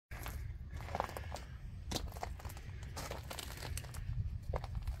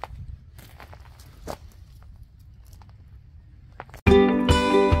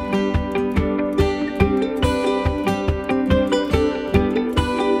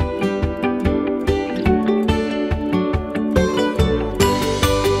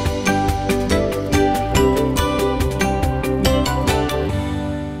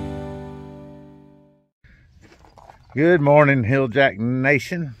Good morning, Hilljack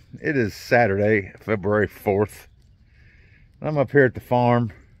Nation. It is Saturday, February 4th. I'm up here at the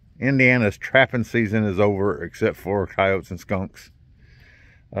farm. Indiana's trapping season is over, except for coyotes and skunks.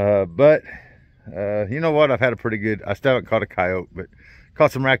 But you know what? I've had a pretty good, I still haven't caught a coyote, but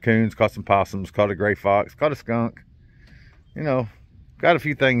caught some raccoons, caught some possums, caught a gray fox, caught a skunk. You know, got a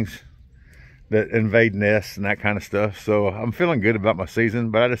few things that invade nests and that kind of stuff. So I'm feeling good about my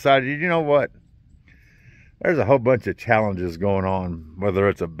season, but I decided, you know what? There's a whole bunch of challenges going on, whether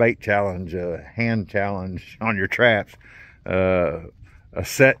it's a bait challenge, a hand challenge on your traps, a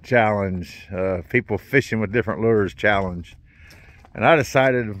set challenge, people fishing with different lures challenge. And I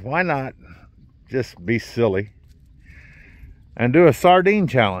decided, why not just be silly and do a sardine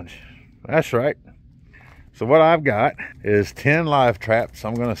challenge? That's right. So what I've got is 10 live traps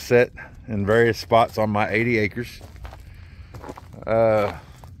I'm going to set in various spots on my 80 acres.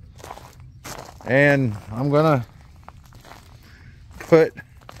 And I'm gonna put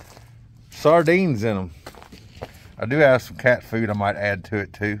sardines in them. I do have some cat food I might add to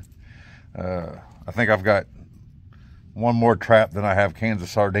it too. I think I've got one more trap than I have cans of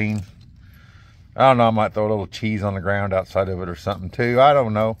sardines. I don't know, I might throw a little cheese on the ground outside of it or something too. I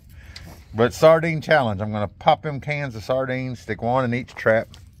don't know. But sardine challenge. I'm gonna pop them cans of sardines, stick one in each trap.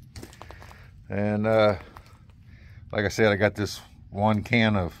 And like I said, I got this one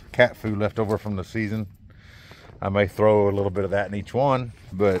can of cat food left over from the season. I may throw a little bit of that in each one,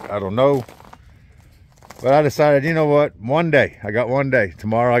 but I don't know. But I decided, you know what, one day, I got one day.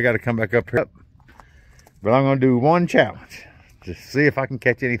 Tomorrow I got to come back up here. But I'm going to do one challenge, just see if I can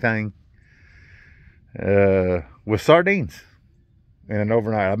catch anything with sardines in an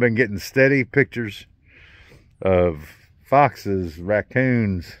overnight. I've been getting steady pictures of foxes,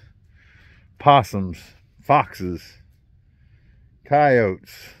 raccoons, possums, foxes,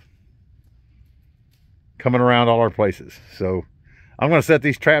 coyotes coming around all our places. So I'm going to set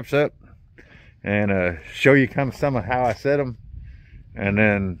these traps up and show you some of how I set them, and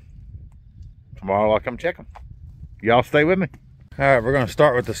then tomorrow I'll come check them. Y'all stay with me. All right, we're going to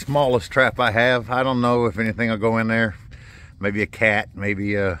start with the smallest trap I have. I don't know if anything will go in there. Maybe a cat,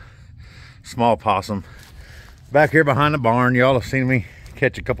 maybe a small possum. Back here behind the barn, y'all have seen me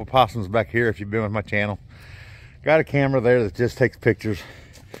catch a couple possums back here if you've been with my channel. Got a camera there that just takes pictures.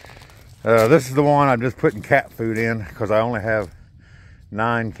 This is the one I'm just putting cat food in because I only have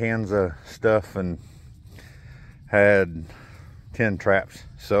 9 cans of stuff and had 10 traps.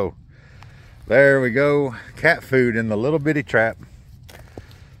 So there we go, cat food in the little bitty trap.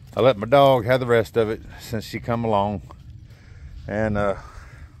 I let my dog have the rest of it since she come along. And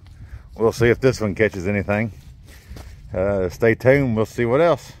we'll see if this one catches anything. Stay tuned, we'll see what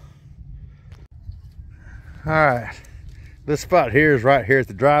else. All right, this spot here is right here at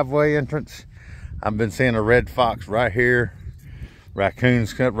the driveway entrance. I've been seeing a red fox right here,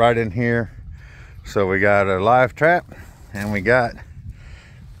 raccoons cut right in here. So we got a live trap and we got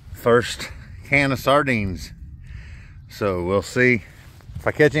first can of sardines. So we'll see if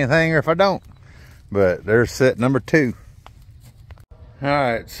I catch anything or if I don't. But there's set number 2. All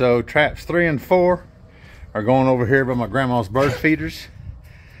right, so traps 3 and 4 are going over here by my grandma's bird feeders.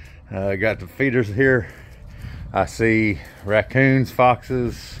 Got the feeders here. I see raccoons,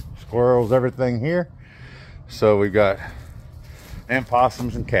 foxes, squirrels, everything here. So we've got, and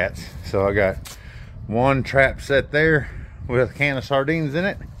possums and cats. So I got one trap set there with a can of sardines in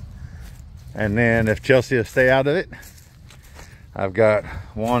it. And then if Chelsea will stay out of it, I've got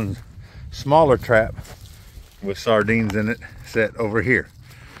one smaller trap with sardines in it set over here.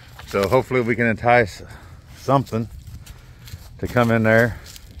 So hopefully we can entice something to come in there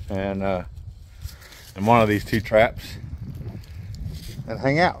and in one of these 2 traps and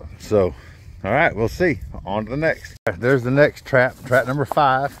hang out. So all right, we'll see. On to the next. There's the next trap, trap number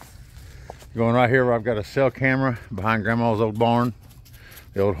 5, going right here where I've got a cell camera behind grandma's old barn,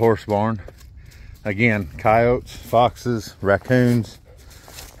 the old horse barn. Again, coyotes, foxes, raccoons,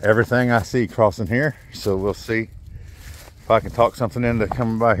 everything I see crossing here. So we'll see if I can talk something into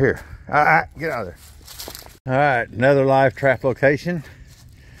coming by here. All right, get out of there. All right, another live trap location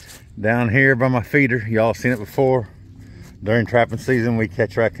down here by my feeder. Y'all seen it before. During trapping season, we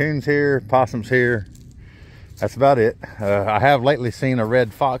catch raccoons here, possums here. That's about it. I have lately seen a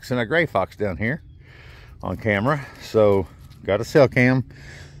red fox and a gray fox down here on camera. So got a cell cam.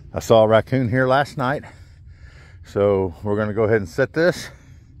 I saw a raccoon here last night. So we're gonna go ahead and set this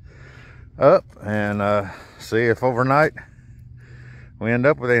up and see if overnight we end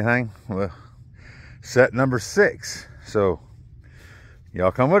up with anything. Well, set number 6. So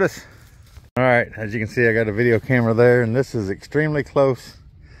y'all come with us. All right, as you can see, I got a video camera there, and this is extremely close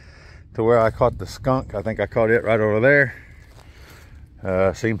to where I caught the skunk. I think I caught it right over there.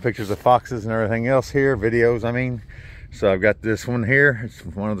 Seen pictures of foxes and everything else here, videos I mean. So I've got this one here. It's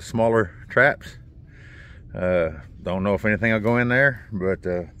one of the smaller traps. Don't know if anything will go in there, but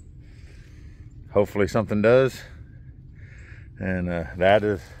hopefully something does. And that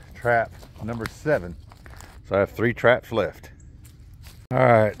is trap number 7. So I have 3 traps left. All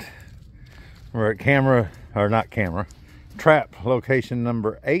right, we're at trap location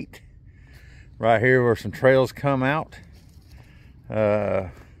number 8. Right here where some trails come out.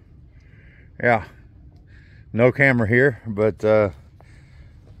 Yeah, no camera here, but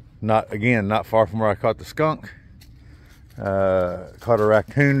not far from where I caught the skunk. Caught a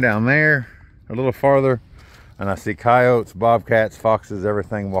raccoon down there a little farther, and I see coyotes, bobcats, foxes,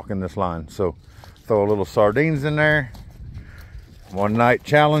 everything walking this line. So throw a little sardines in there. One night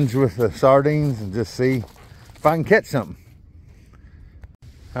challenge with the sardines and just see if I can catch something.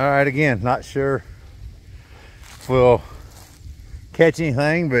 All right, again, not sure if we'll catch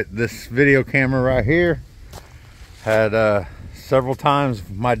anything, but this video camera right here had several times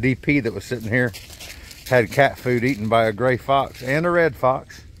my DP that was sitting here had cat food eaten by a gray fox and a red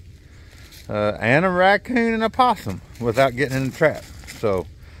fox and a raccoon and a possum without getting in the trap. So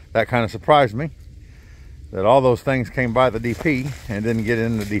that kind of surprised me that all those things came by the DP and didn't get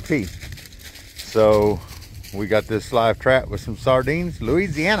in the DP. So we got this live trap with some sardines,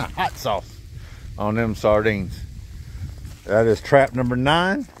 Louisiana hot sauce on them sardines. That is trap number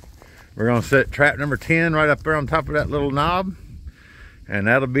 9. We're gonna set trap number 10 right up there on top of that little knob, and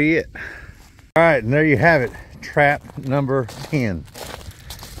that'll be it. All right, and there you have it, trap number 10.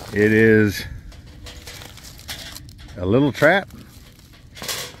 It is a little trap.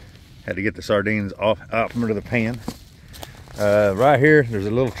 Had to get the sardines off up under the pan. Right here, there's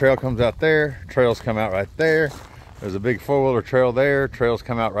a little trail comes out there. Trails come out right there. There's a big 4-wheeler trail there. Trails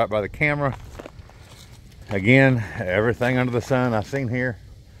come out right by the camera. Again, everything under the sun I've seen here.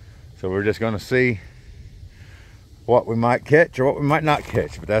 So we're just going to see what we might catch or what we might not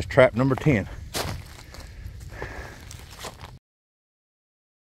catch. But that's trap number 10.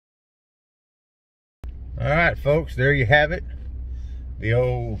 All right, folks, there you have it. The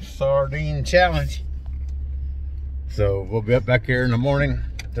old sardine challenge. So we'll be up back here in the morning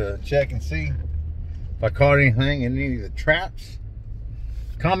to check and see if I caught anything in any of the traps.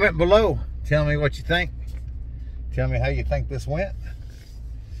 Comment below. Tell me what you think. Tell me how you think this went.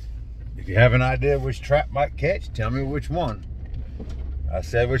 If you have an idea which trap might catch, tell me which one. I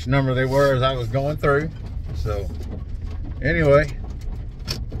said which number they were as I was going through. So anyway,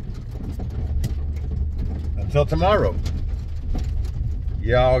 until tomorrow,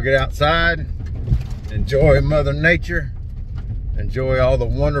 y'all get outside, enjoy Mother Nature, enjoy all the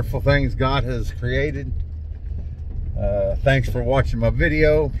wonderful things God has created. Thanks for watching my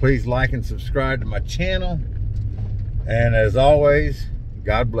video. Please like and subscribe to my channel. And as always,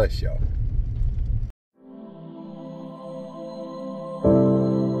 God bless y'all.